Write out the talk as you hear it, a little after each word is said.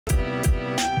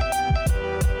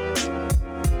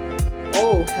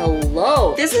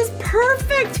Hello. This is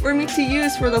perfect for me to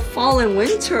use for the fall and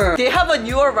winter. They have a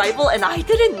new arrival and I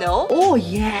didn't know. Oh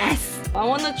yes. I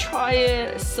want to try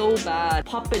it so bad.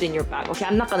 Pop it in your bag, okay?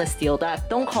 I'm not gonna steal that.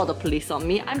 Don't call the police on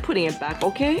me. I'm putting it back,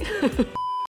 okay?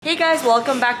 Hey guys,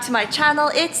 welcome back to my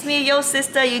channel. It's me, your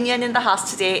sister Union in the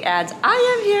house today, and I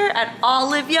am here at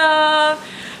Oliveyoung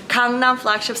Gangnam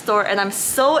flagship store, and I'm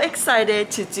so excited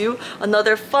to do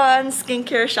another fun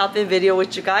skincare shopping video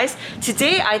with you guys.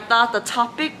 Today I thought the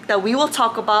topic that we will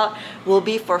talk about will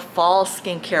be for fall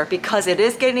skincare because it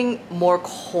is getting more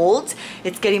cold,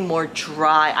 it's getting more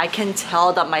dry. I can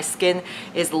tell that my skin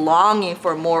is longing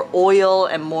for more oil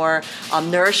and more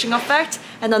nourishing effect.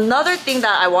 And another thing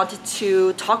that I wanted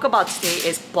to talk about today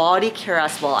is body care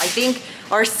as well. I think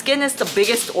our skin is the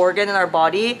biggest organ in our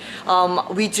body.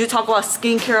 We do talk about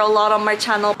skincare a lot on my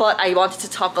channel, but I wanted to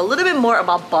talk a little bit more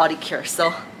about body care.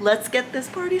 So let's get this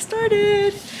party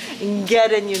started.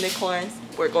 Get in, unicorns.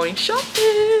 We're going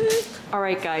shopping.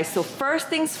 Alright guys, so first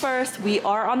things first, we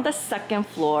are on the second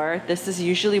floor. This is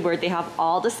usually where they have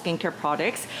all the skincare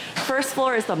products. First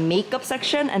floor is the makeup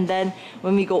section, and then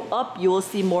when we go up, you will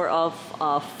see more of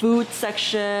food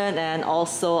section and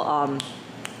also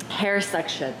hair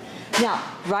section. Now,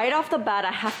 right off the bat,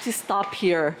 I have to stop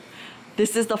here.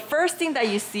 This is the first thing that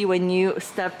you see when you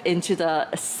step into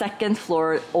the second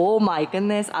floor. Oh my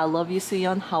goodness, I love you,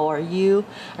 Suyeon. How are you?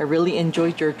 I really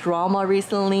enjoyed your drama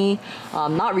recently.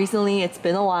 Not recently, it's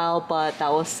been a while, but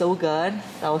that was so good.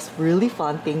 That was really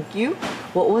fun, thank you.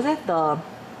 What was it? The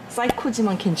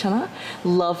사이코지만 괜찮아?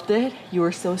 Loved it. You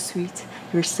were so sweet.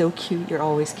 You're so cute. You're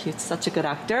always cute. Such a good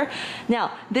actor.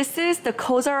 Now, this is the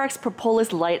COSRX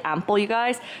Propolis Light Ampoule, you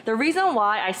guys. The reason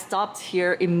why I stopped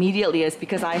here immediately is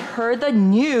because I heard the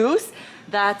news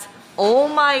that, oh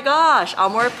my gosh,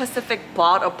 Amore Pacific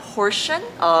bought a portion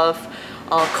of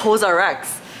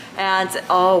COSRX. And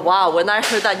oh wow, when I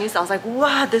heard that news, I was like,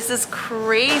 wow, this is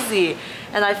crazy.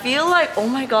 And I feel like, oh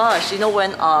my gosh, you know,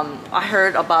 when I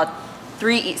heard about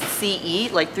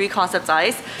 3CE, like 3 Concept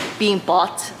Eyes, being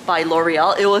bought by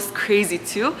L'Oreal, it was crazy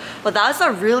too. But that's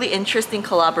a really interesting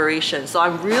collaboration. So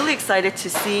I'm really excited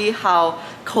to see how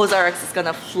COSRX is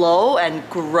gonna flow and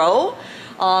grow.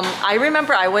 I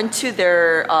remember I went to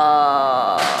their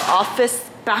office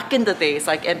back in the days,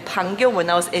 like in Pangyo, when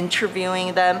I was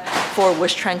interviewing them for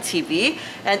Wish Trend TV,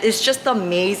 and it's just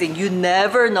amazing. You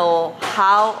never know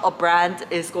how a brand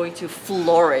is going to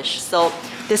flourish. So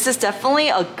this is definitely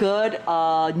a good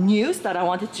news that I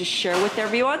wanted to share with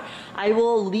everyone. I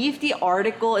will leave the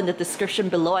article in the description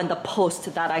below and the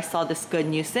post that I saw this good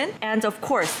news in. And of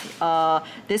course,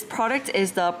 this product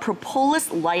is the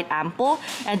Propolis Light Ampoule.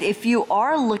 And if you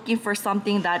are looking for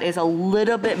something that is a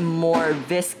little bit more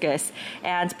viscous,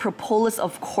 and Propolis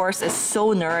of course is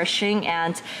so nourishing,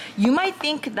 and you might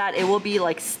think that it will be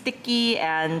like sticky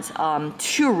and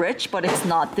too rich, but it's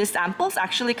not. This ampoule is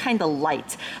actually kind of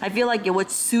light. I feel like it would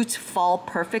suit fall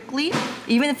perfectly,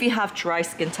 even if you have dry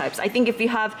skin types. I think if you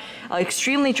have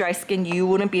extremely dry skin, you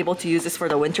wouldn't be able to use this for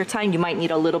the winter time. You might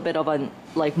need a little bit of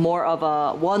more of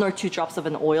a 1 or 2 drops of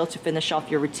an oil to finish off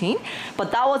your routine.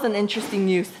 But that was an interesting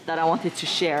news that I wanted to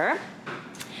share.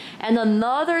 And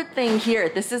another thing here,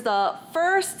 this is the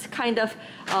first kind of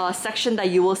section that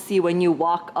you will see when you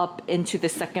walk up into the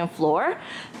second floor.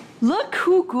 Look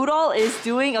who GOODAL is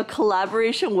doing a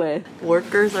collaboration with.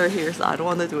 Workers are here, so I don't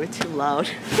want to do it too loud.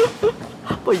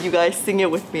 But you guys sing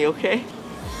it with me, okay?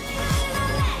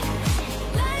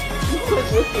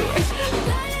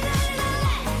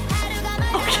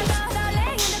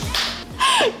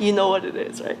 You know what it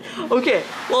is, right? Okay,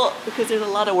 well, because there's a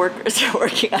lot of workers here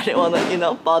working, I didn't want to, you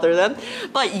know, bother them.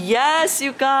 But yes,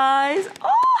 you guys,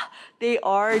 they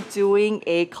are doing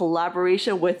a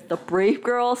collaboration with the Brave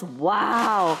Girls.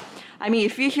 Wow. I mean,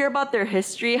 if you hear about their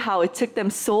history, how it took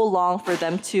them so long for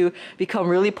them to become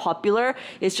really popular,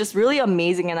 it's just really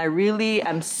amazing, and I really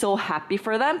am so happy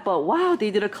for them. But wow, they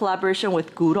did a collaboration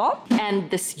with GOODAL. And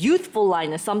this Youthful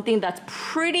line is something that's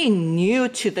pretty new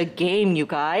to the game, you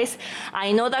guys.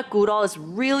 I know that GOODAL is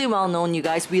really well known, you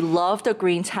guys. We love the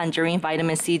green Tangerine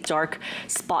Vitamin C Dark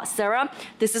Spot Serum.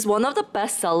 This is one of the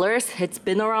best sellers. It's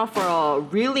been around for a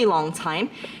really long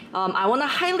time. I want to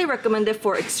highly recommend it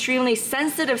for extremely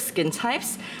sensitive skin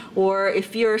types, or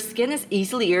if your skin is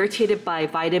easily irritated by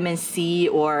vitamin C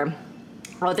or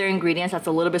other ingredients that's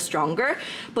a little bit stronger,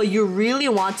 but you really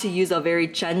want to use a very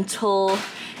gentle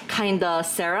kind of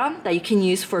serum that you can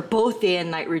use for both day and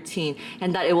night routine,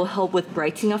 and that it will help with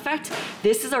brightening effect.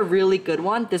 This is a really good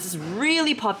one. This is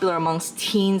really popular amongst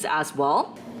teens as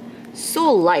well.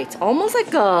 So light, almost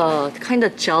like a kind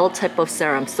of gel type of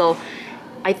serum. So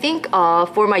I think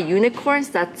for my Unicorns,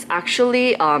 that's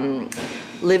actually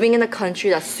living in a country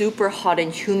that's super hot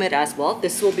and humid as well,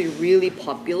 this will be really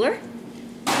popular.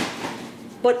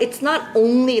 But it's not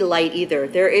only light either.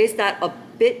 There is that a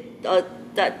bit,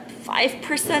 that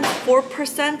 5%,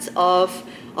 4% of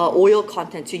oil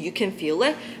content, so you can feel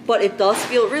it, but it does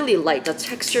feel really light. The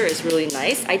texture is really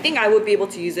nice. I think I would be able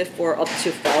to use it for up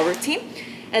to fall routine.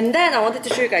 And then I wanted to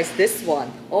show you guys this one.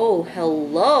 Oh,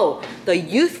 hello! The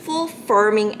Youthful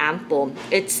Firming Ampoule.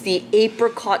 It's the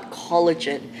Apricot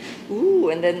Collagen. Ooh,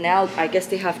 and then now I guess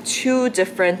they have two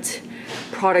different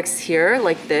products here,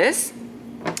 like this.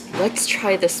 Let's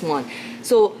try this one.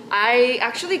 So I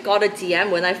actually got a DM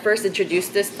when I first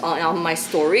introduced this on my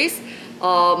stories.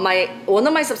 One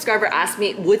of my subscribers asked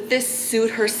me, would this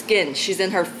suit her skin? She's in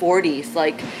her 40s.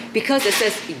 Like, because it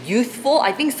says youthful,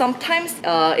 I think sometimes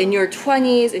in your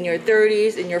 20s, in your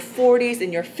 30s, in your 40s,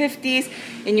 in your 50s,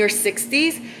 in your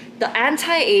 60s, the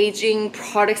anti-aging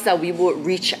products that we would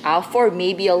reach out for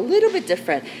may be a little bit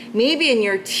different. Maybe in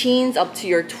your teens up to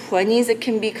your 20s, it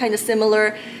can be kind of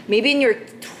similar. Maybe in your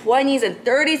 20s and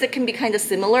 30s, it can be kind of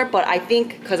similar. But I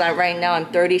think, because right now I'm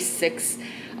 36,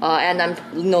 and I'm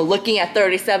looking at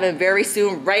 37 very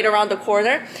soon, right around the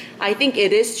corner. I think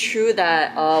it is true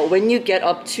that when you get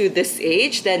up to this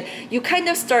age, then you kind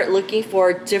of start looking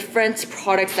for different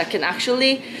products that can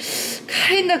actually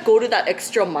kind of go to that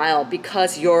extra mile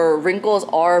because your wrinkles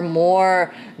are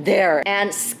more there.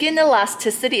 And skin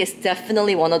elasticity is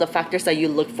definitely one of the factors that you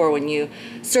look for when you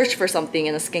search for something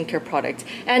in a skincare product.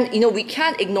 And we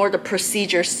can't ignore the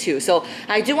procedures too. So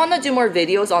I do want to do more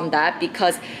videos on that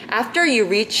because after you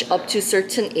reach up to a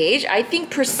certain age, I think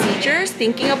procedures,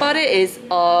 thinking about it, is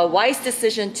a wise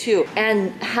decision too.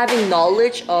 And having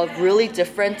knowledge of really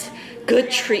different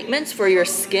good treatments for your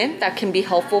skin that can be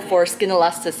helpful for skin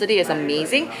elasticity is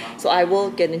amazing. So I will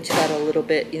get into that a little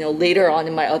bit, later on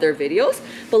in my other videos.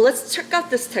 But let's check out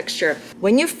this texture.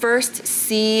 When you first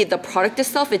see the product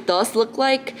itself, it does look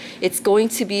like it's going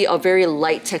to be a very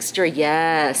light texture.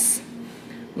 Yes.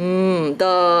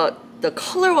 The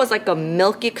color was like a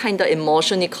milky kind of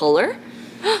emulsion-y color.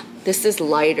 This is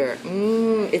lighter.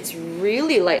 It's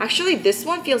really light. Actually, this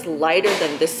one feels lighter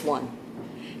than this one,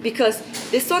 because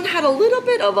this one had a little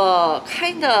bit of a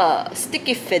kind of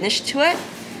sticky finish to it,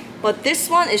 but this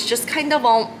one is just kind of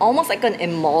almost like an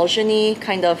emulsion-y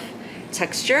kind of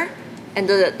texture, and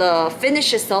the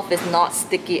finish itself is not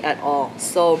sticky at all.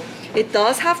 So it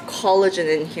does have collagen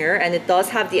in here, and it does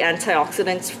have the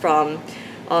antioxidants from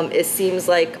it seems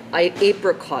like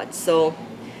apricot. So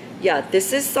yeah,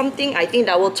 this is something I think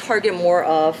that will target more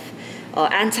of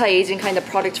anti-aging kind of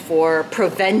product for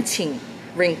preventing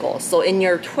wrinkles. So in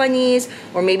your 20s,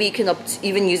 or maybe you can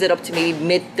even use it up to maybe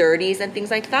mid-30s and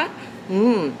things like that.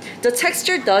 The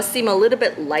texture does seem a little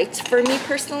bit light for me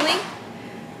personally.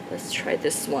 Let's try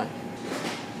this one.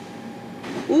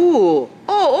 Ooh,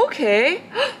 oh, okay.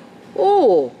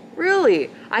 Oh, really?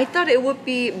 I thought it would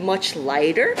be much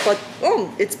lighter, but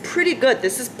it's pretty good.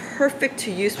 This is perfect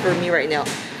to use for me right now.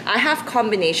 I have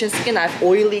combination skin. I have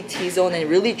oily T-zone and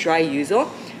really dry U-zone.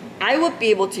 I would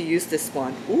be able to use this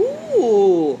one.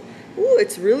 Ooh,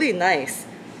 it's really nice.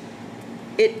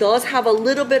 It does have a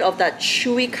little bit of that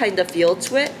chewy kind of feel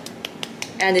to it,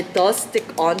 and it does stick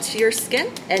onto your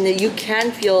skin, and you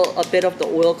can feel a bit of the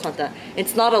oil content.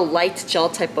 It's not a light gel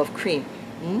type of cream.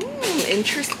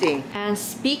 Interesting. And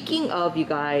speaking of, you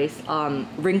guys,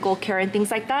 wrinkle care and things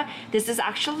like that, this is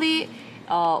actually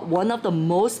one of the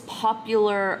most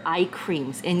popular eye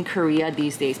creams in Korea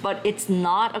these days. But it's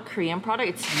not a Korean product,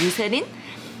 it's EUCERIN.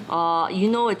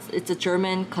 It's a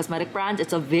German cosmetic brand.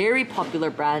 It's a very popular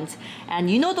brand. And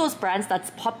those brands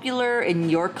that's popular in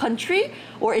your country,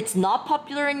 or it's not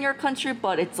popular in your country,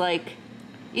 but it's like,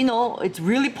 it's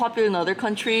really popular in other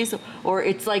countries, or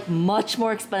it's like much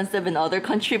more expensive in other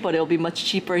countries, but it'll be much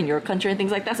cheaper in your country and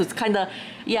things like that. So it's kind of,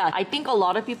 yeah, I think a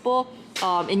lot of people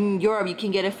in Europe, you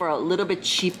can get it for a little bit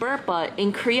cheaper, but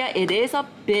in Korea, it is a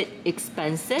bit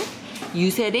expensive,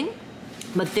 EUCERIN.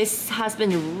 But this has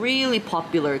been really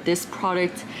popular. This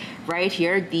product right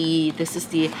here, this is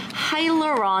the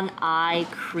Hyaluron-Eye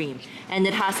cream, and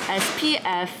it has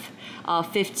SPF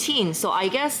 15. So I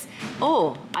guess,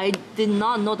 I did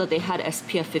not know that they had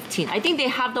SPF 15. I think they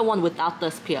have the one without the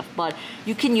SPF, but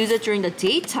you can use it during the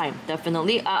daytime,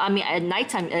 definitely. I mean, at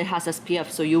nighttime it has SPF,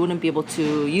 so you wouldn't be able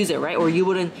to use it, right? Or you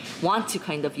wouldn't want to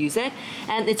kind of use it.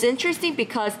 And it's interesting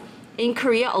because in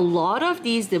Korea, a lot of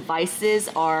these devices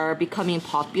are becoming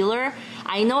popular.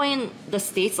 I know in the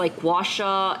States, like gua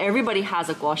sha, everybody has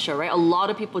a gua sha, right? A lot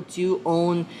of people do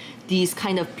own these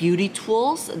kind of beauty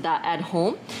tools that at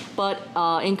home. But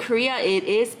in Korea, it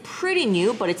is pretty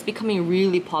new, but it's becoming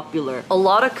really popular. A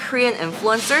lot of Korean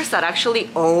influencers that actually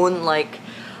own like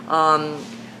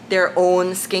their own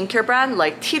skincare brand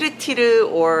like Tiru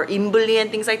or Inbuli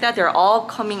and things like that. They're all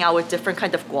coming out with different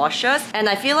kind of gua sha. And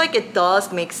I feel like it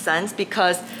does make sense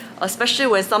because especially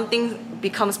when something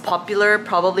becomes popular,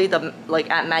 probably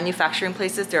at manufacturing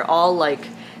places, they're all like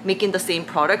making the same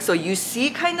product. So you see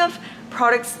kind of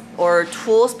products or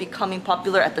tools becoming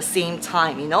popular at the same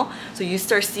time, you know? So you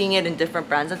start seeing it in different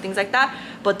brands and things like that.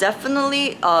 But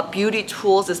definitely beauty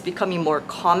tools is becoming more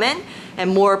common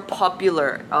and more popular,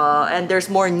 and there's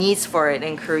more needs for it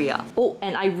in Korea. Oh,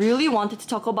 and I really wanted to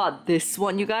talk about this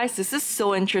one, you guys. This is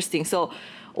so interesting. So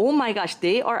oh my gosh,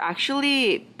 they are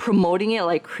actually promoting it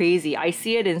like crazy. I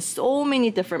see it in so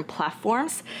many different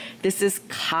platforms. This is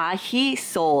KAHI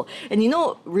Soul. And you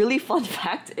know, really fun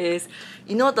fact is,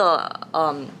 you know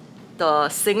the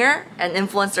singer and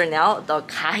influencer now, the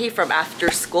KAHI from After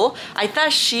School, I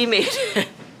thought she made it.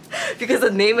 Because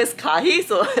the name is KAHI,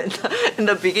 so in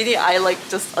the beginning I like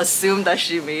just assumed that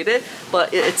she made it,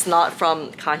 but it's not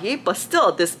from KAHI. But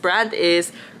still, this brand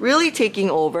is really taking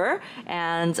over,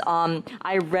 and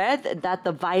I read that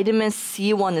the vitamin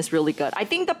C one is really good. I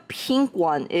think the pink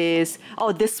one is,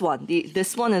 oh, this one.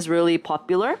 This one is really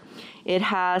popular. It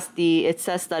has it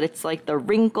says that it's like the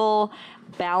Wrinkle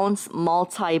Bounce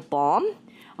Multi Balm.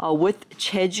 With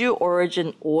Jeju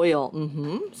origin oil.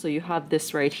 So you have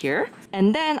this right here.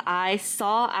 And then I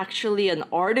saw actually an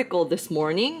article this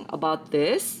morning about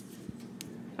this.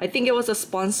 I think it was a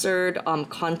sponsored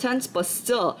content, but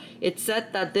still, it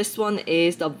said that this one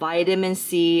is the vitamin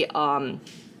C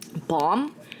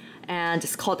balm, and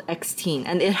it's called Extin.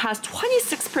 And it has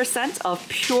 26% of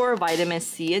pure vitamin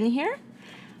C in here.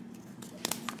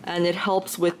 And it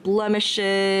helps with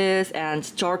blemishes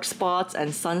and dark spots and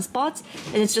sunspots,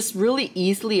 and it's just really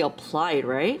easily applied,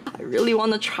 right? I really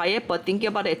want to try it, but thinking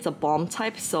about it, it's a balm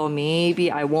type, so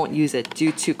maybe I won't use it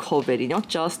due to COVID, you know,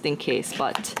 just in case.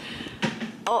 But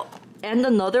oh, and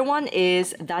another one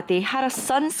is that they had a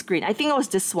sunscreen. I think it was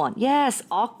this one. Yes,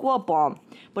 Aqua Balm,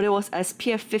 but it was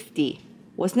SPF 50,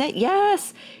 wasn't it?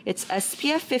 Yes, it's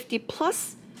SPF 50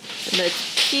 plus. And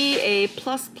it's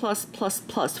PA++++,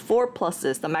 4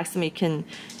 pluses, the maximum you can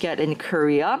get in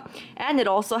Korea. And it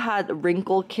also had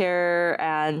wrinkle care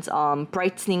and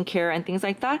brightening care and things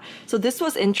like that. So this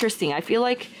was interesting. I feel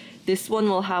like this one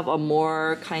will have a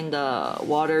more kind of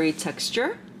watery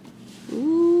texture.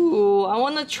 Ooh, I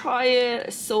want to try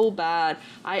it so bad.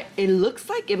 It looks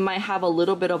like it might have a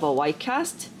little bit of a white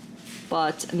cast,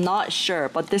 but not sure.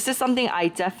 But this is something I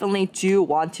definitely do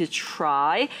want to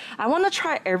try. I want to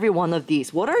try every one of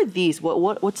these. What are these?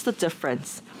 What's the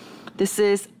difference? This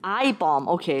is eye balm.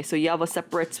 Okay, so you have a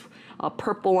separate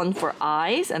purple one for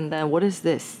eyes, and then what is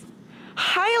this?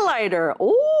 Highlighter.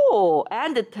 Oh,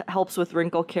 and it helps with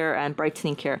wrinkle care and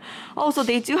brightening care. Oh, so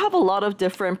they do have a lot of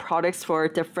different products for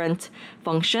different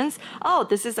functions. Oh,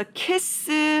 this is a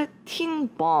Kisstin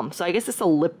balm. So I guess it's a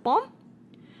lip balm.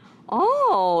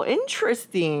 Oh,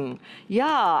 interesting. Yeah,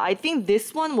 I think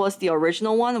this one was the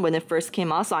original one when it first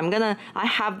came out. So I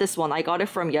have this one. I got it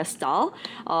from YesStyle.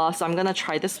 So I'm gonna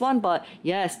try this one. But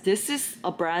yes, this is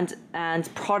a brand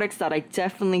and products that I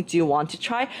definitely do want to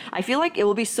try. I feel like it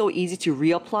will be so easy to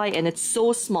reapply, and it's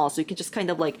so small. So you can just kind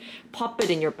of like pop it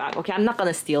in your bag. Okay, I'm not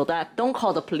gonna steal that. Don't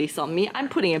call the police on me. I'm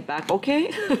putting it back, okay?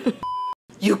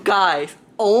 You guys.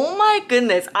 Oh my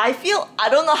goodness, I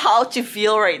don't know how to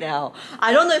feel right now.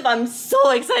 I don't know if I'm so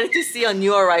excited to see a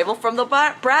new arrival from the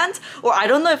brand, or I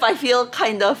don't know if I feel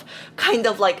kind of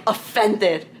like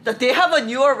offended that they have a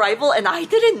new arrival and I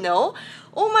didn't know.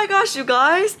 Oh my gosh, you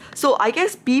guys. So I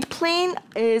guess BEPLAIN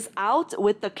is out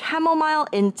with the Chamomile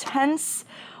Intense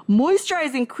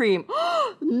Moisturizing Cream.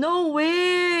 No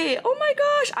way. Oh my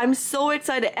gosh, I'm so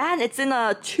excited. And it's in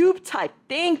a tube type.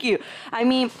 Thank you. I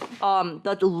mean,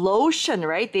 the lotion,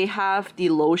 right? They have the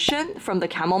lotion from the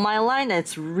Chamomile line, and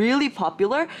it's really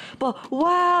popular. But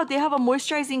wow, they have a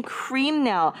moisturizing cream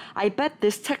now. I bet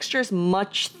this texture is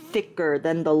much thicker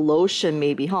than the lotion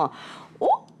maybe, huh?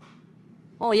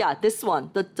 Oh yeah, this one.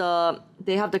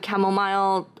 They have the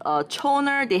Chamomile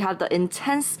toner. They have the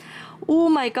intense, oh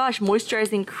my gosh,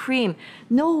 moisturizing cream.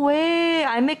 No way,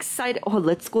 I'm excited. Oh,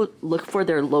 let's go look for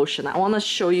their lotion. I want to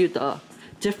show you the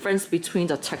difference between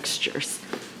the textures.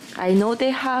 I know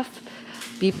they have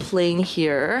BEPLAIN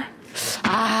here.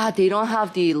 Ah, they don't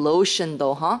have the lotion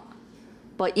though, huh?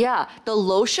 But yeah, the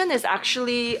lotion is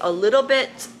actually a little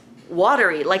bit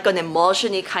watery, like an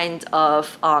emulsion-y kind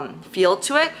of feel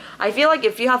to it. I feel like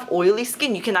if you have oily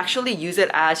skin, you can actually use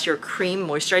it as your cream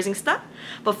moisturizing stuff.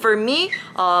 But for me,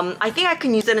 I think I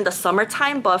can use it in the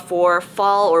summertime, but for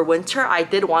fall or winter, I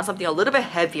did want something a little bit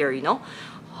heavier, you know?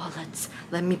 Oh,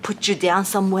 let me put you down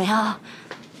somewhere.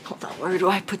 Hold on, where do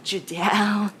I put you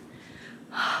down?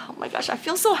 Oh my gosh, I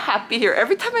feel so happy here.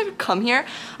 Every time I come here,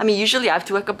 I mean, usually I have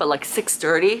to wake up at like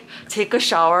 6:30, take a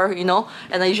shower, you know,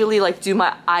 and I usually like do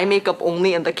my eye makeup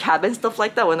only in the cabin, stuff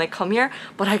like that when I come here.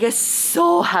 But I get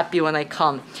so happy when I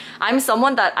come. I'm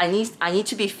someone that I need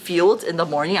to be fueled in the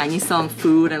morning. I need some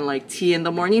food and like tea in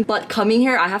the morning. But coming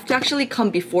here, I have to actually come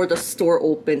before the store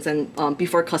opens and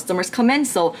before customers come in.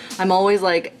 So I'm always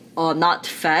like, not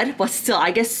fed, but still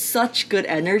I get such good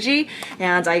energy,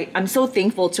 and I'm so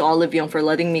thankful to Oliveyoung for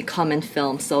letting me come and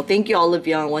film. So thank you,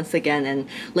 Oliveyoung, once again, and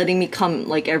letting me come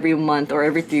like every month or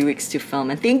every 3 weeks to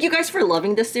film. And thank you guys for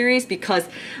loving this series, because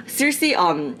seriously,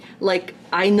 like,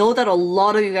 I know that a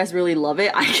lot of you guys really love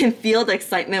it. I can feel the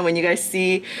excitement when you guys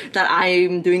see that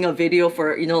I'm doing a video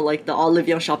for, you know, like the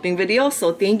Oliveyoung shopping video.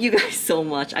 So thank you guys so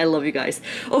much. I love you guys.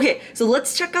 Okay, so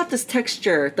let's check out this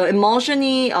texture. The emulsion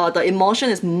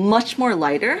is much more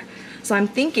lighter. So I'm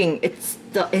thinking it's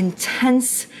the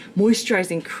intense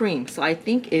moisturizing cream. So I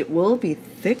think it will be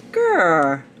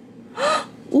thicker.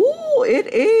 Ooh, it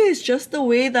is just the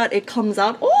way that it comes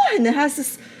out. Oh, and it has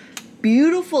this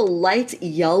beautiful light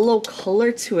yellow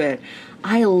color to it.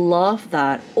 I love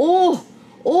that. Oh,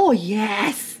 oh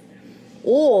yes.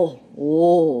 Oh,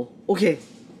 okay.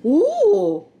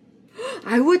 Ooh.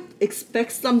 I would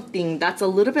expect something that's a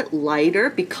little bit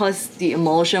lighter because the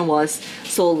emulsion was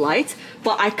so light,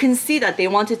 but I can see that they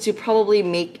wanted to probably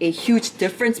make a huge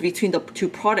difference between the two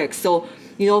products. So,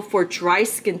 you know, for dry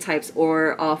skin types,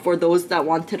 or for those that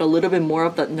wanted a little bit more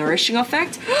of the nourishing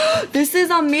effect, this is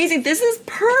amazing. This is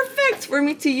perfect for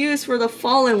me to use for the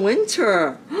fall and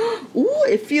winter. Ooh,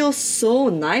 it feels so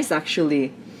nice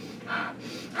actually.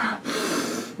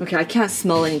 Okay, I can't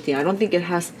smell anything. I don't think it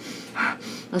has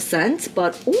a scent,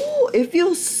 but ooh, it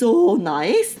feels so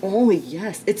nice. Oh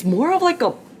yes, it's more of like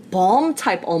a balm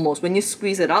type almost when you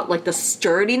squeeze it out, like the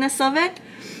sturdiness of it.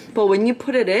 But when you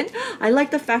put it in, I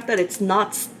like the fact that it's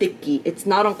not sticky, it's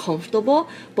not uncomfortable,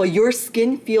 but your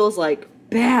skin feels like,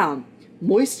 bam,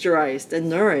 moisturized and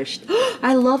nourished.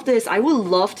 I love this. I would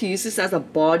love to use this as a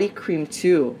body cream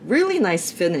too. Really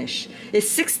nice finish. It's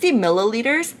 60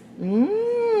 milliliters.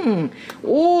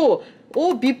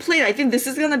 Oh, BEPLAIN. I think this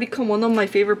is gonna become one of my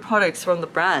favorite products from the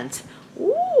brand.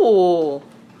 Ooh,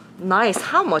 nice.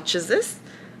 How much is this?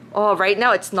 Oh, right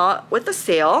now it's not with the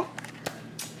sale.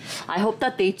 I hope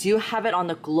that they do have it on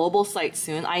the global site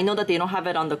soon. I know that they don't have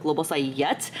it on the global site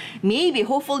yet. Maybe,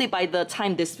 hopefully by the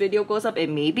time this video goes up, it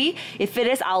may be. If it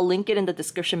is, I'll link it in the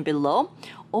description below.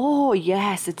 Oh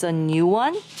yes, it's a new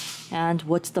one. And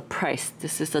what's the price?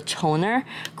 This is the toner.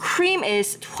 Cream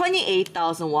is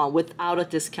 28,000 won without a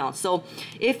discount. So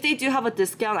if they do have a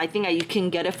discount, I think you can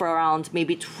get it for around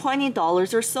maybe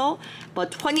 $20 or so.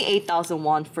 But 28,000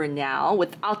 won for now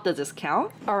without the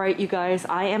discount. All right, you guys,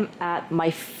 I am at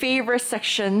my favorite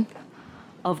section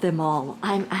of them all.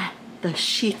 I'm at the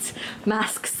sheet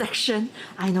mask section.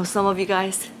 I know some of you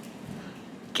guys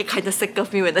get kind of sick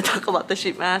of me when I talk about the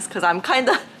sheet mask, because I'm kind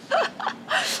of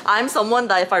I'm someone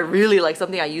that if I really like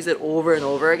something, I use it over and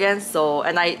over again. So,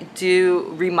 and I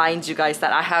do remind you guys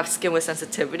that I have skin with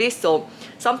sensitivity. So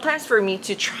sometimes for me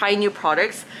to try new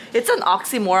products, it's an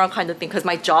oxymoron kind of thing, because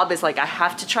my job is like I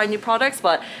have to try new products,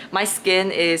 but my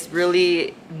skin is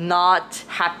really not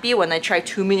happy when I try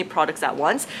too many products at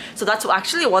once. So that's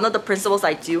actually one of the principles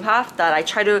I do have, that I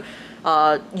try to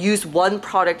use one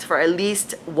product for at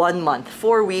least 1 month,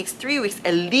 4 weeks, 3 weeks,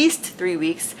 at least 3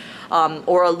 weeks,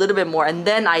 or a little bit more, and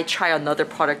then I try another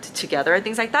product together and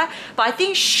things like that. But I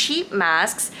think sheet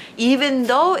masks, even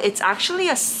though it's actually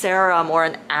a serum or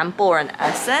an ampoule or an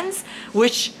essence,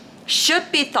 which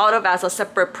should be thought of as a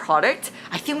separate product,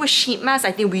 I think with sheet masks,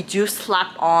 I think we do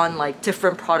slap on like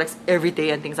different products every day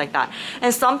and things like that.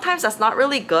 And sometimes that's not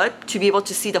really good to be able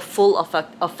to see the full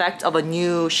effect of a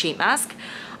new sheet mask.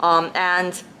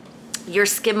 And your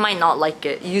skin might not like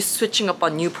it, you switching up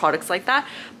on new products like that.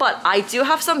 But I do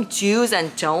have some do's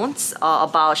and don'ts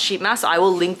about sheet masks. So I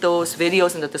will link those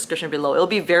videos in the description below. It'll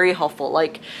be very helpful.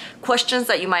 Like questions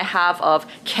that you might have of,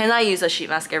 can I use a sheet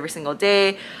mask every single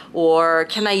day? Or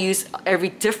can I use every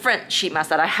different sheet mask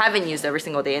that I haven't used every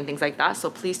single day and things like that. So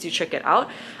please do check it out.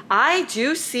 I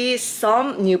do see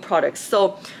some new products.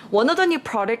 So one of the new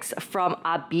products from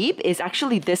ABIB is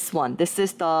actually this one. This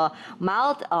is the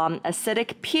mild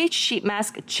acidic pH sheet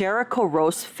mask Jericho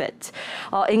Rose Fit.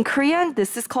 In Korean,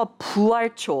 this is called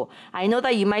부활초. I know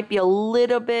that you might be a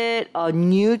little bit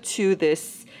new to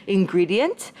this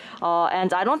ingredient,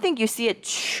 and I don't think you see it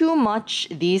too much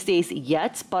these days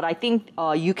yet, but I think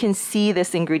you can see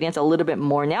this ingredient a little bit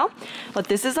more now. But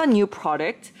this is a new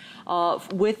product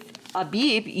with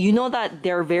ABIB. You know that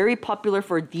they're very popular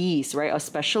for these, right?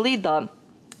 Especially the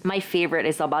My favorite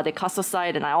is the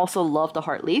Bade and I also love the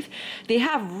Heart Leaf. They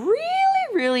have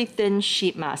really thin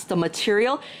sheet mask. The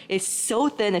material is so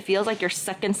thin, it feels like your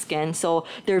second skin. So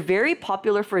they're very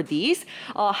popular for these.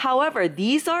 However,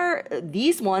 these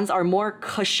ones are more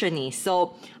cushiony.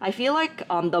 So I feel like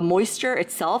the moisture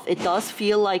itself, it does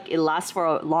feel like it lasts for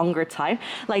a longer time.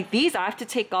 Like these, I have to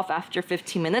take off after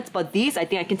 15 minutes, but these, I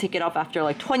think I can take it off after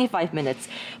like 25 minutes.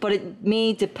 But it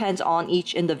may depend on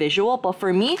each individual. But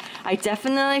for me, I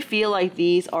definitely feel like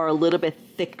these are a little bit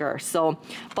thicker. So,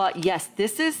 but yes,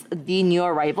 this is the new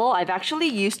arrival. I've actually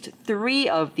used 3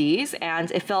 of these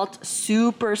and it felt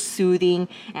super soothing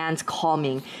and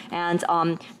calming. And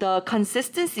the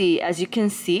consistency, as you can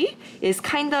see, is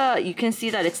you can see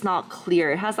that it's not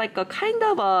clear. It has like a kind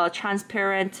of a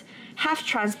transparent, half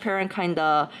transparent kind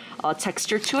of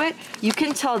texture to it. You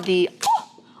can tell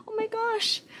oh my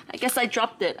gosh. I guess I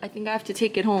dropped it. I think I have to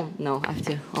take it home. No, I have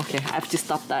to. Okay, I have to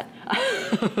stop that.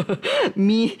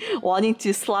 Me wanting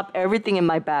to slap everything in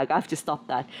my bag. I have to stop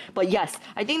that. But yes,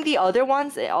 I think the other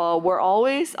ones were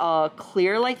always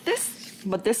clear like this.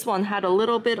 But this one had a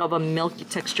little bit of a milky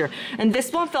texture. And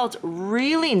this one felt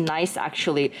really nice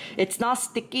actually. It's not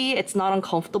sticky, it's not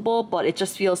uncomfortable, but it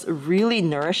just feels really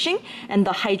nourishing. And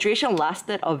the hydration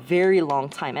lasted a very long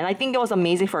time. And I think it was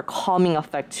amazing for a calming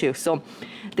effect too. So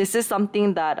this is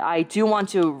something that I do want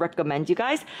to recommend you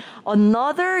guys.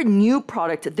 Another new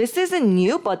product. This isn't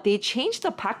new, but they changed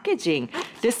the packaging.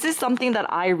 This is something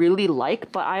that I really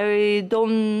like, but I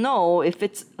don't know if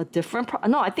it's a different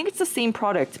no, I think it's the same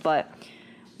product, but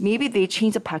maybe they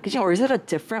changed the packaging, or is it a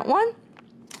different one?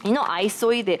 You know,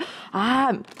 ISOI,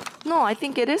 no, I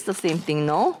think it is the same thing,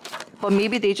 no? But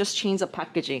maybe they just changed the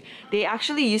packaging. They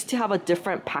actually used to have a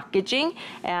different packaging,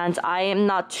 and I am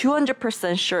not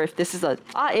 200% sure if this is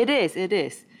it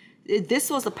is. This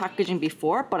was the packaging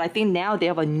before, but I think now they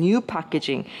have a new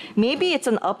packaging. Maybe it's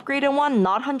an upgraded one,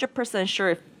 not 100% sure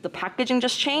if the packaging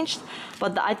just changed,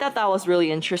 but I thought that was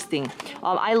really interesting.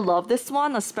 I love this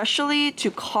one, especially to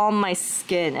calm my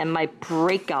skin and my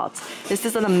breakouts. This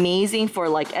is an amazing for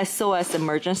like SOS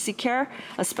emergency care,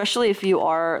 especially if you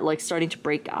are like starting to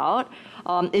break out.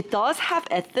 It does have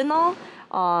ethanol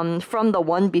from the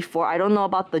one before. I don't know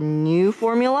about the new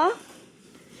formula.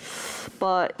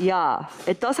 But yeah,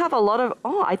 it does have a lot of,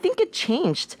 I think it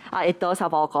changed. It does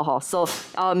have alcohol. So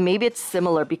maybe it's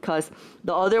similar because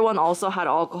the other one also had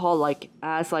alcohol like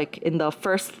in the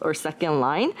first or second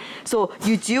line. So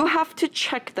you do have to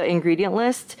check the ingredient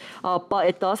list, but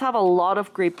it does have a lot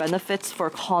of great benefits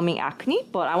for calming acne.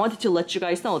 But I wanted to let you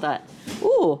guys know that,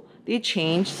 they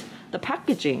changed the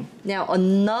packaging. Now,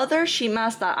 another sheet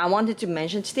mask that I wanted to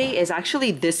mention today is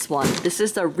actually this one. This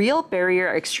is the Real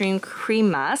Barrier Extreme Cream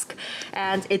Mask,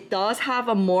 and it does have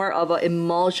a more of an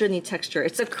emulsion-y texture.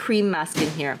 It's a cream mask in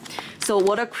here. So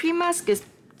what a cream mask is,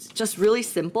 just really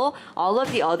simple. All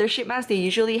of the other sheet masks, they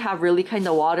usually have really kind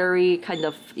of watery kind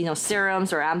of,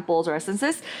 serums or ampoules or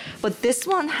essences. But this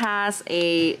one has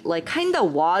a like kind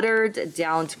of watered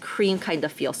down cream kind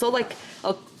of feel. So like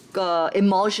a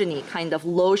emulsion-y kind of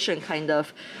lotion kind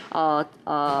of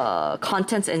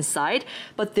contents inside.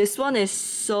 But this one is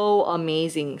so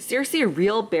amazing. Seriously,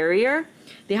 Real Barrier.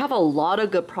 They have a lot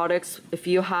of good products if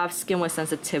you have skin with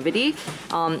sensitivity.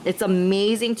 It's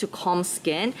amazing to calm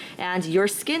skin, and your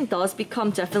skin does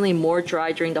become definitely more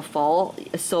dry during the fall.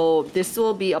 So this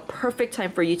will be a perfect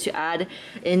time for you to add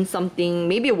in something,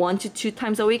 maybe 1 to 2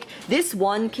 times a week. This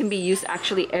one can be used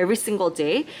actually every single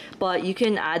day, but you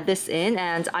can add this in,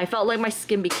 and I felt like my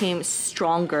skin became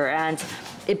stronger and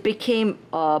it became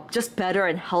just better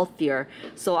and healthier.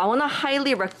 So I want to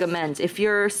highly recommend, if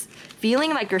you're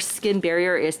feeling like your skin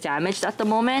barrier is damaged at the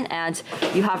moment and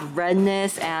you have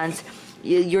redness and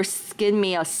your skin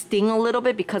may sting a little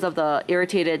bit because of the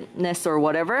irritatedness or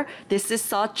whatever, this is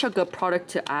such a good product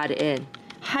to add in.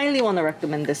 Highly want to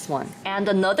recommend this one. And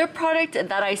another product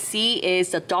that I see is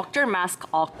the Dr. Mask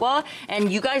Aqua.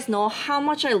 And you guys know how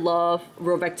much I love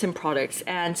ROVECTIN products.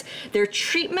 And their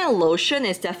treatment lotion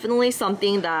is definitely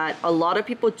something that a lot of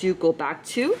people do go back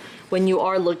to when you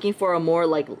are looking for a more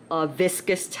like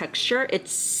viscous texture.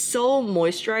 It's so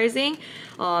moisturizing.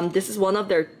 This is one of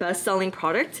their best-selling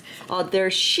products. Their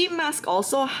sheet mask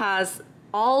also has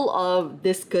all of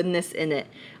this goodness in it.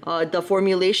 The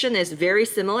formulation is very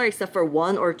similar except for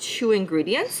 1 or 2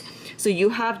 ingredients. So you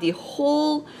have the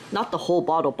whole, not the whole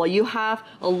bottle, but you have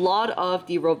a lot of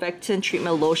the ROVECTIN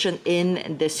treatment lotion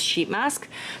in this sheet mask.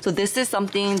 So this is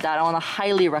something that I want to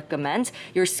highly recommend.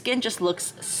 Your skin just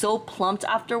looks so plumped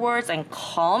afterwards and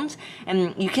calmed,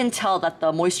 and you can tell that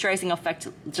the moisturizing effect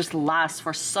just lasts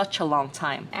for such a long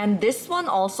time. And this one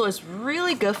also is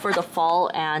really good for the fall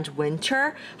and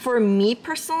winter. For me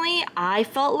personally, I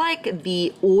felt like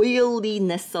the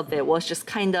oiliness of it was just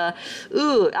kind of,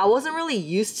 I wasn't really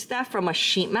used to that from a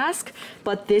sheet mask,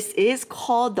 but this is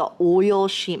called the oil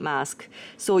sheet mask.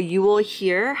 So you will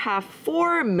here have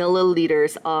 4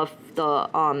 milliliters of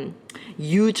the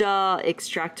Yuja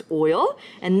extract oil,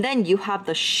 and then you have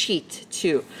the sheet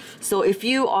too. So if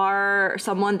you are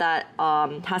someone that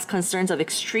has concerns of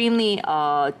extremely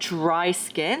dry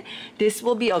skin, this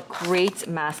will be a great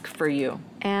mask for you.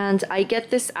 And I get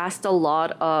this asked a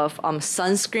lot of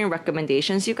sunscreen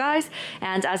recommendations, you guys.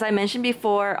 And as I mentioned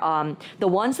before, the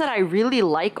ones that I really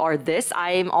like are this.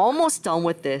 I'm almost done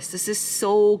with this. This is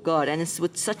so good, and it's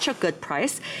with such a good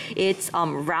price. It's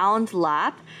Round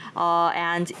Lab.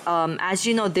 As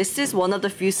you know, this is one of the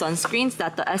few sunscreens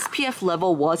that the SPF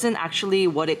level wasn't actually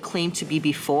what it claimed to be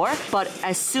before. But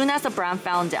as soon as the brand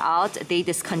found out, they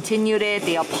discontinued it,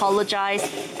 they apologized,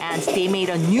 and they made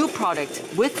a new product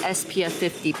with SPF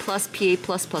 50 plus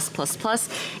PA++++.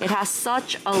 It has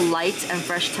such a light and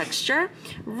fresh texture.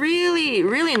 Really,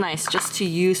 really nice just to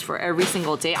use for every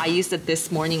single day. I used it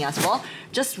this morning as well.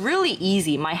 Just really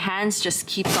easy. My hands just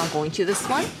keeps on going to this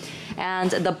one.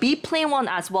 And the BEPLAIN one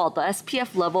as well, the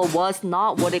SPF level was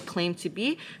not what it claimed to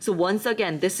be. So once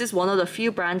again, this is one of the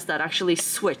few brands that actually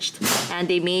switched, and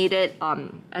they made it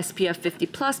SPF 50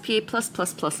 plus,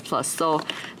 PA++++. So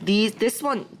this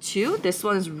one too, this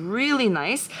one is really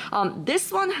nice.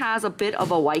 This one has a bit of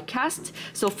a white cast.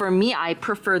 So for me, I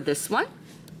prefer this one.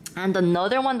 And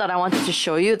another one that I wanted to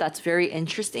show you that's very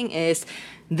interesting is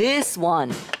this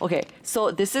one. Okay, so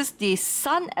this is the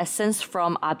Sun Essence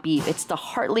from ABIB. It's the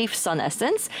Heartleaf Sun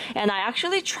Essence. And I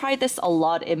actually tried this a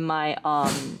lot in my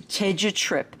Jeju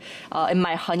trip. In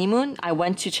my honeymoon, I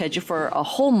went to Jeju for a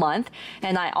whole month.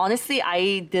 And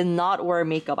I did not wear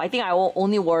makeup. I think I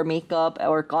only wore makeup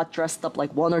or got dressed up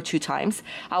like 1 or 2 times.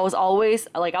 I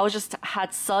just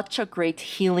had such a great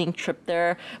healing trip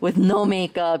there with no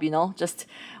makeup, you know, just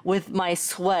with my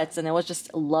sweats, and it was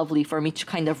just lovely for me to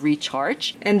kind of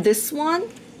recharge. And this one,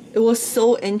 it was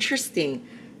so interesting.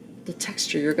 The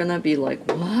texture, you're gonna be like,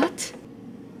 what?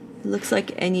 It looks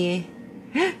like any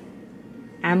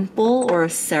ampoule or a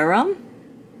serum.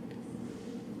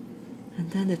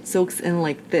 And then it soaks in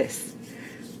like this.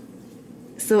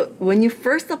 So when you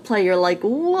first apply, you're like,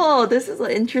 whoa, this is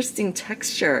an interesting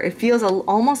texture. It feels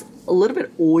almost a little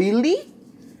bit oily.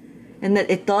 And then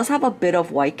it does have a bit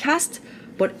of white cast,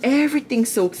 but everything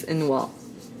soaks in well.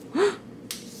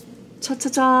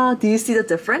 Cha-cha-cha! Do you see the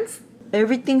difference?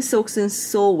 Everything soaks in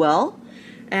so well,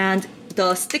 and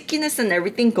the stickiness and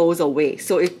everything goes away.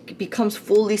 So it becomes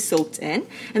fully soaked in.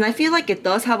 And I feel like it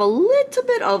does have a little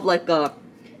bit of like a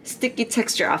sticky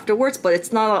texture afterwards, but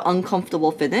it's not an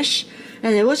uncomfortable finish.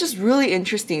 And it was just really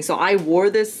interesting. So I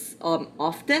wore this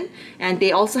often, and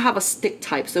they also have a stick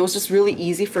type, so it was just really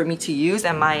easy for me to use,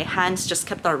 and my hands just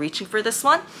kept on reaching for this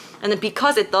one. And then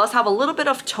because it does have a little bit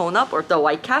of tone up or the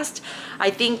white cast, I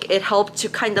think it helped to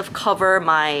kind of cover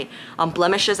my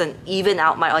blemishes and even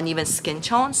out my uneven skin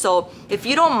tone. So if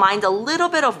you don't mind a little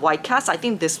bit of white cast, I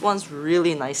think this one's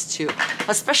really nice too,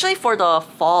 especially for the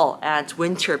fall and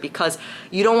winter, because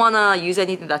you don't want to use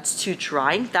anything that's too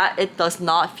drying. That it does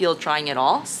not feel drying at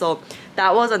all. So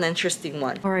that was an interesting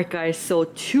one. All right, guys, so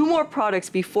 2 more products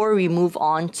before we move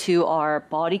on to our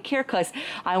body care, because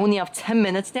I only have 10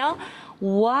 minutes now.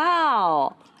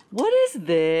 Wow, what is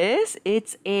this?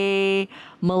 It's a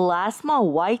melasma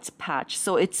white patch.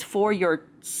 So it's for your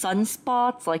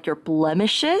sunspots, like your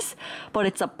blemishes, but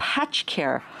it's a patch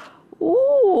care.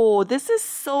 Ooh, this is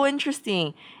so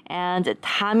interesting. And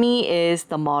Tammy is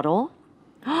the model.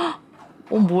 Oh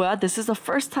뭐야, this is the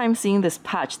first time seeing this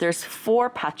patch. There's 4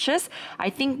 patches. I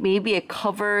think maybe it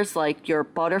covers like your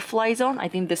butterfly zone. I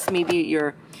think this may be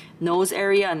your nose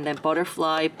area, and then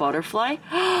butterfly.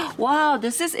 Wow,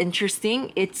 this is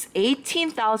interesting. It's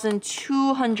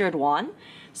 18,200 won.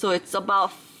 So it's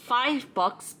about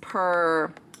 $5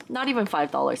 per, not even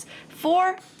 $5,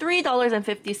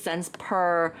 $3.50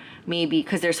 per maybe,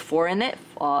 because there's 4 in it,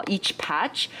 each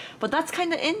patch. But that's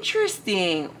kind of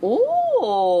interesting.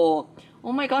 Oh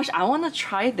my gosh, I want to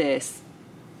try this.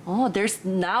 Oh, there's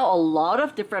now a lot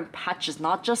of different patches,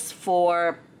 not just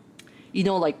for, you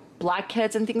know, like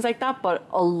blackheads and things like that, but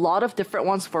a lot of different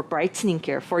ones for brightening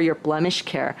care, for your blemish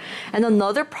care. And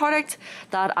another product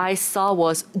that I saw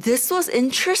was, this was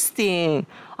interesting.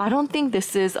 I don't think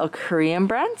this is a Korean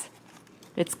brand.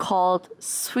 It's called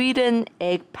Sweden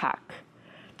Egg Pack.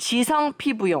 지상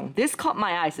피부용. This caught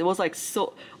my eyes. It was like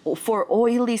so for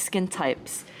oily skin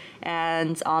types.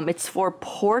 And it's for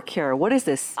pore care. What is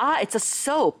this? It's a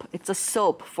soap. It's a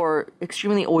soap for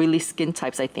extremely oily skin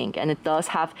types, I think. And it does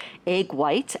have egg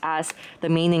white as the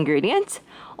main ingredient.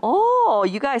 Oh,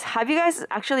 you guys, have you guys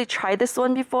actually tried this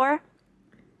one before?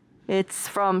 It's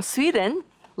from Sweden.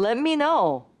 Let me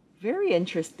know. Very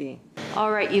interesting.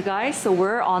 All right, you guys, so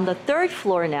we're on the 3rd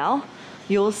floor now.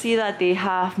 You'll see that they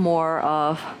have more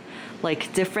of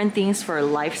like different things for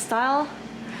lifestyle.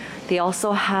 They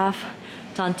also have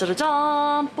dun, dun, dun,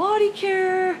 dun, body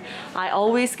care. I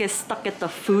always get stuck at the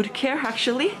food care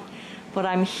actually, but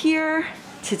I'm here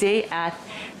today at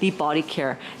the body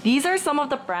care. These are some of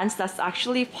the brands that's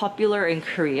actually popular in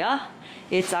Korea.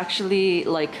 It's actually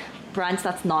like brands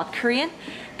that's not Korean.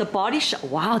 The Body Shop,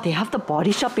 wow, they have the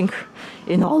Body Shop in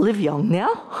Oliveyoung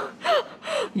now?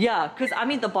 Yeah, because I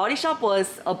mean the Body Shop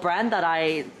was a brand that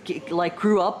I like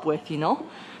grew up with, you know?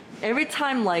 Every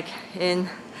time like in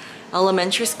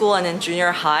elementary school and in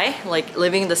junior high, like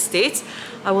living in the States,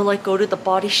 I would like go to the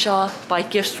Body Shop, buy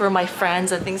gifts for my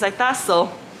friends and things like that. So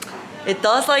it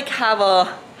does like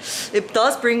it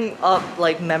does bring up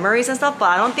like memories and stuff, but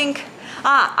I don't think,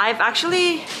 I've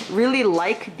actually really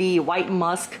like the White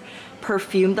Musk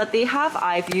perfume that they have.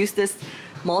 I've used this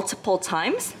multiple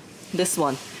times. This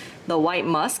one, the White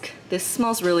Musk. This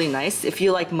smells really nice if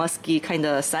you like musky kind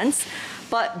of scents.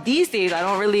 But these days I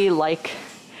don't really like,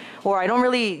 or I don't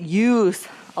really use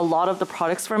a lot of the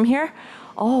products from here.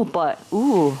 Oh, but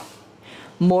ooh,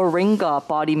 Moringa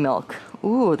body milk.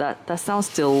 Ooh, that sounds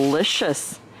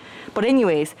delicious. But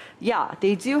anyways, yeah,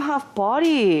 they do have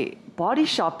body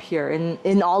shop here in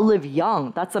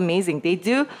Oliveyoung. That's amazing. They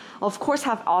do, of course,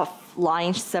 have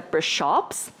offline separate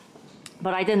shops,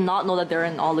 but I did not know that they're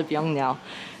in Oliveyoung now.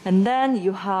 And then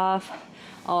you have,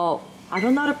 I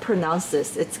don't know how to pronounce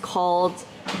this. It's called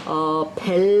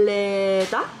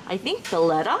Belleda, I think.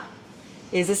 Belleda?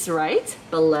 Is this right?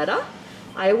 Belleda?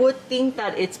 I would think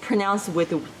that it's pronounced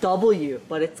with W,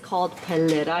 but it's called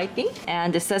Belleda, I think.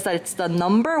 And it says that it's the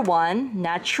 #1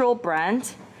 natural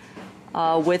brand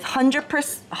with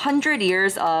 100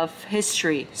 years of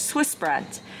history. Swiss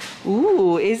brand.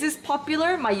 Ooh, is this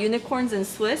popular? My unicorns in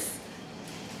Swiss?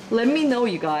 Let me know,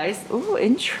 you guys. Ooh,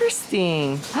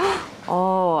 interesting.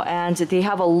 Oh, and they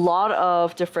have a lot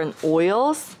of different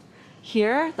oils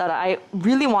here that I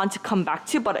really want to come back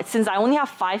to, but since I only have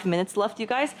 5 minutes left, you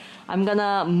guys, I'm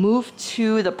gonna move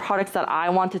to the products that I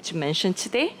wanted to mention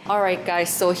today. All right, guys,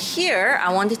 so here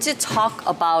I wanted to talk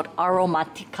about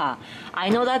Aromatica. I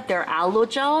know that they're aloe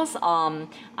gels.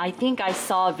 I think I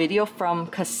saw a video from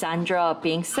Cassandra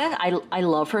Bankson. I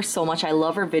love her so much. I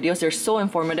love her videos. They're so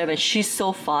informative and she's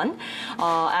so fun.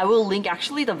 I will link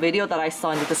actually the video that I saw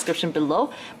in the description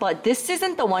below. But this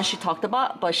isn't the one she talked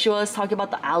about, but she was talking about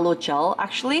the aloe gel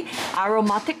actually.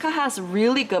 Aromatica has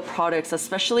really good products,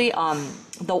 especially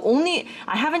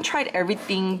I haven't tried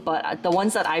everything, but the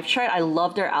ones that I've tried, I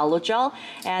love their aloe gel.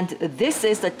 And this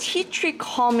is the tea tree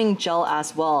calming gel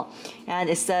as well. And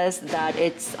it says that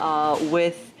it's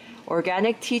with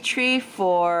organic tea tree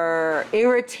for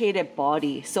irritated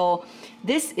body. So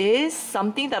this is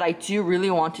something that I do really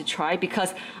want to try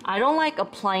because I don't like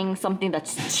applying something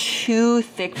that's too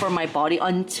thick for my body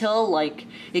until like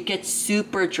it gets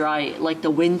super dry, like the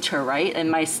winter, right? And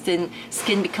my skin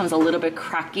becomes a little bit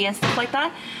cracky and stuff like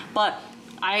that. But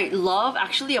I love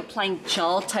actually applying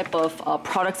gel type of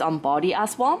products on body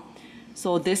as well.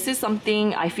 So this is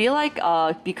something I feel like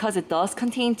because it does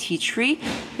contain tea tree,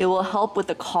 it will help with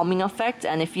the calming effect.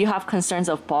 And if you have concerns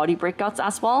of body breakouts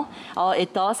as well,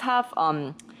 it does have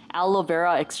aloe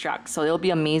vera extract, so it'll be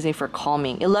amazing for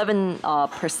calming.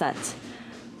 11%.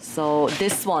 So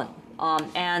this one.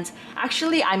 And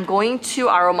actually I'm going to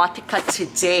Aromatica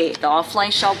today, the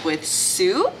offline shop with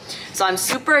Sue. So I'm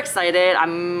super excited.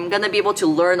 I'm gonna be able to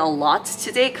learn a lot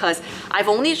today because I've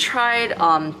only tried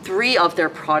 3 of their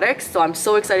products. So I'm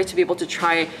so excited to be able to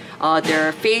try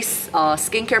their face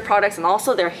skincare products and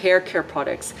also their hair care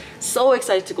products. So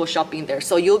excited to go shopping there.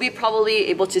 So you'll be probably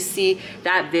able to see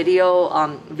that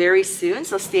video very soon.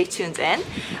 So stay tuned in.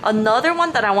 Another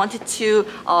one that I wanted to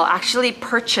actually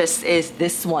purchase is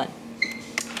this one.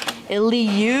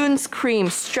 Elioun's cream,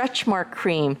 stretch mark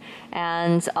cream,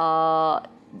 and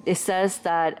it says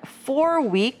that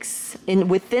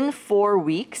within 4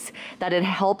 weeks that it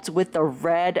helped with the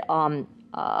red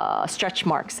stretch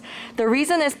marks. The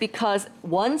reason is because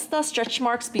once the stretch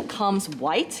marks becomes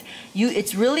white,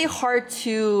 it's really hard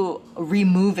to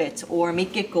remove it or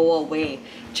make it go away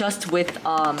just with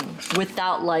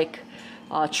without like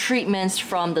treatments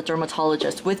from the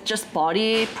dermatologist. With just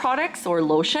body products or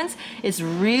lotions, it's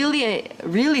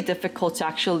really difficult to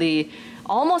actually,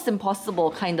 almost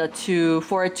impossible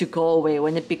for it to go away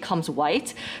when it becomes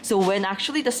white. So when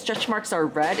actually the stretch marks are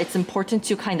red, it's important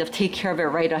to kind of take care of it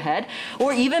right ahead,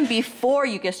 or even before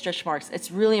you get stretch marks.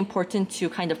 It's really important to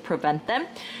kind of prevent them.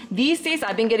 These days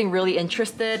I've been getting really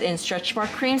interested in stretch mark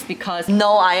creams because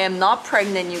no, I am not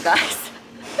pregnant, you guys.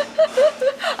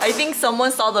 I think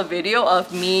someone saw the video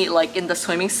of me like in the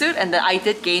swimming suit, and then I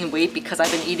did gain weight because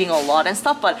I've been eating a lot and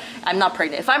stuff, but I'm not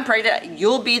pregnant. If I'm pregnant,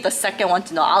 you'll be the second one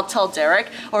to know. I'll tell Derek,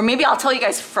 or maybe I'll tell you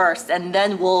guys first and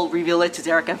then we'll reveal it to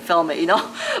Derek and film it, you know?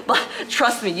 But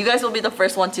trust me, you guys will be the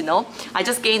first one to know. I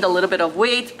just gained a little bit of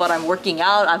weight, but I'm working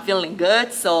out, I'm feeling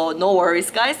good, so no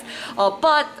worries, guys.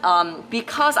 But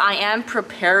because I am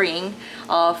preparing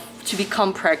to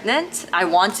become pregnant, I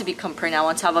want to become pregnant, I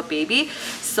want to have a baby,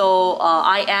 so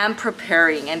I am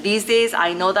preparing. And these days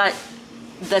I know that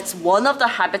that's one of the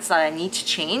habits that I need to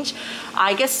change.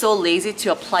 I get so lazy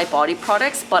to apply body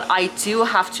products, but I do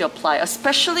have to apply,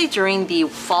 especially during the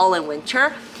fall and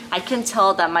winter. I can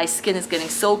tell that my skin is getting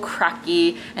so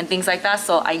cracky and things like that,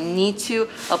 so I need to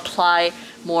apply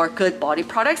more good body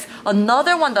products.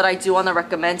 Another one that I do want to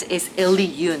recommend is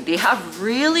Oliveyoung. They have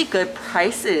really good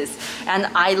prices, and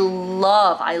I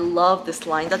love this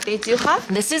line that they do have.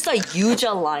 This is a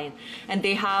Yuja line, and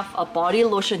they have a body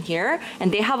lotion here,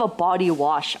 and they have a body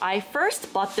wash. I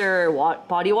first bought their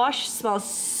body wash. Smells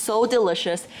so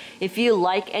delicious. If you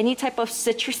like any type of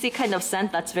citrusy kind of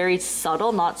scent that's very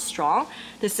subtle, not strong,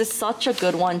 this is such a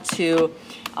good one to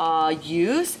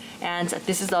use. And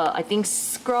this is I think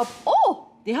scrub. Oh,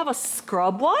 they have a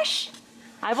scrub wash?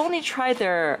 I've only tried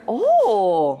their,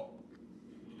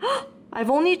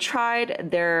 I've only tried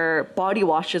their body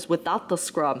washes without the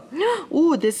scrub.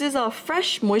 Ooh, this is a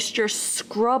fresh moisture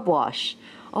scrub wash.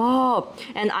 Oh,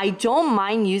 and I don't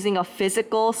mind using a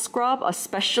physical scrub,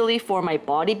 especially for my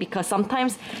body, because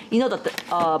sometimes, you know,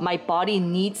 that my body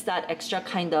needs that extra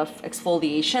kind of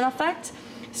exfoliation effect.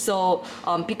 So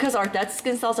because our dead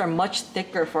skin cells are much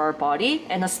thicker for our body,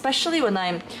 and especially when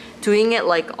I'm doing it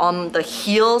like on the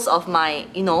heels of my,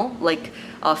 you know, like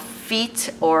feet,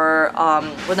 or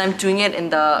when I'm doing it in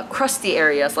the crusty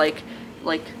areas like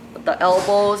the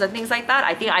elbows and things like that,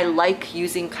 I think I like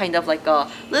using kind of like a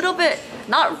little bit,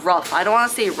 not rough, I don't want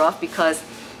to say rough, because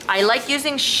I like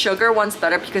using sugar ones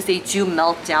better because they do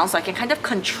melt down, so I can kind of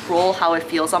control how it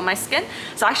feels on my skin.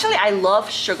 So actually I love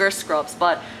sugar scrubs,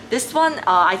 but this one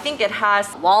I think it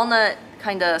has walnut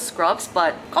kind of scrubs,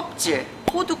 but 껍질,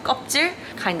 호두 껍질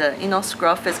kind of, you know,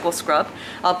 scrub, physical scrub.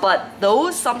 But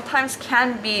those sometimes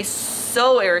can be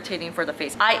so irritating for the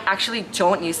face. I actually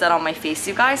don't use that on my face,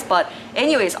 you guys, but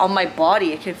anyways, on my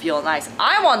body it can feel nice.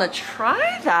 I want to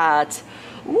try that.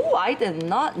 Ooh, I did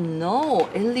not know.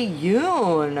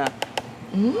 Oliveyoung.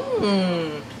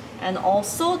 And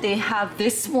also they have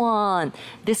this one.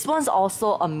 This one's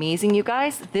also amazing, you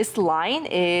guys. This line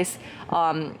is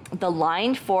the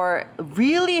line for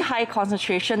really high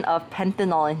concentration of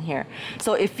panthenol in here.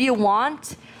 So if you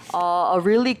want a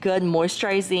really good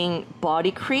moisturizing body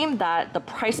cream that the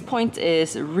price point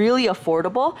is really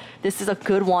affordable, this is a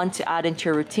good one to add into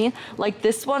your routine. Like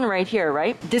this one right here,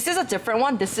 right? This is a different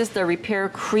one. This is the repair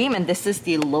cream, and this is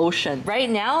the lotion. Right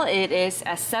now it is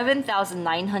at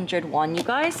 7,900 won, you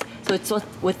guys. So it's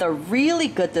with a really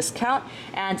good discount.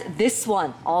 And this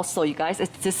one also, you guys,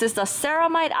 this is the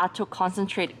Ceramide Atoll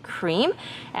Concentrate Cream,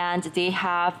 and they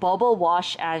have bubble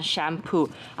wash and shampoo.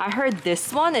 I heard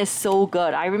this one is so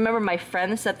good. I remember my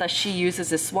friend said that she uses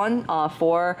this one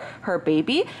for her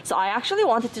baby, so I actually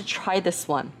wanted to try this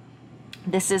one.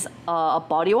 This is a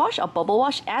body wash, a bubble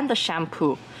wash, and the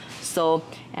shampoo. So,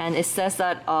 and it says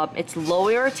that it's low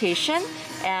irritation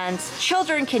and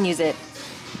children can use it.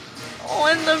 Oh,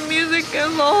 and the music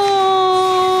is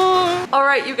on.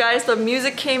 Alright, you guys, the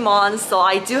music came on, so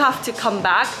I do have to come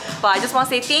back. But I just want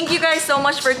to say thank you guys so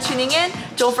much for tuning in.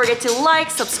 Don't forget to like,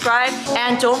 subscribe,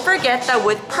 and don't forget that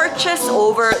with purchase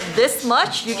over this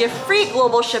much, you get free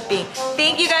global shipping.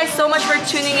 Thank you guys so much for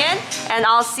tuning in, and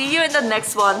I'll see you in the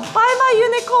next one. Bye, my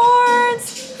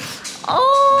unicorns!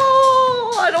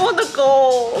 Oh, I don't want to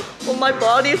go. Well, my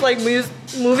body's like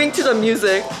moving to the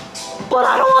music, but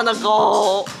I don't want to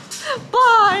go.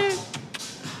 Bye!